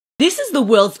This is the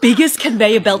world's biggest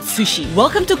conveyor belt sushi.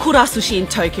 Welcome to Kura Sushi in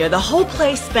Tokyo. The whole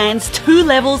place spans 2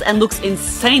 levels and looks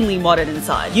insanely modern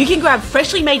inside. You can grab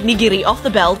freshly made nigiri off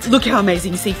the belt. Look how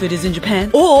amazing seafood is in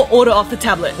Japan. Or order off the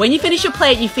tablet. When you finish your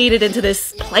plate, you feed it into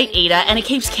this plate eater and it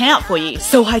keeps count for you.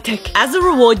 So high tech. As a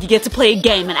reward, you get to play a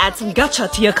game and add some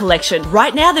gacha to your collection.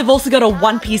 Right now, they've also got a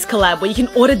One Piece collab where you can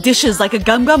order dishes like a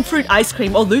gum gum fruit ice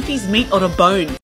cream or Luffy's meat on a bone.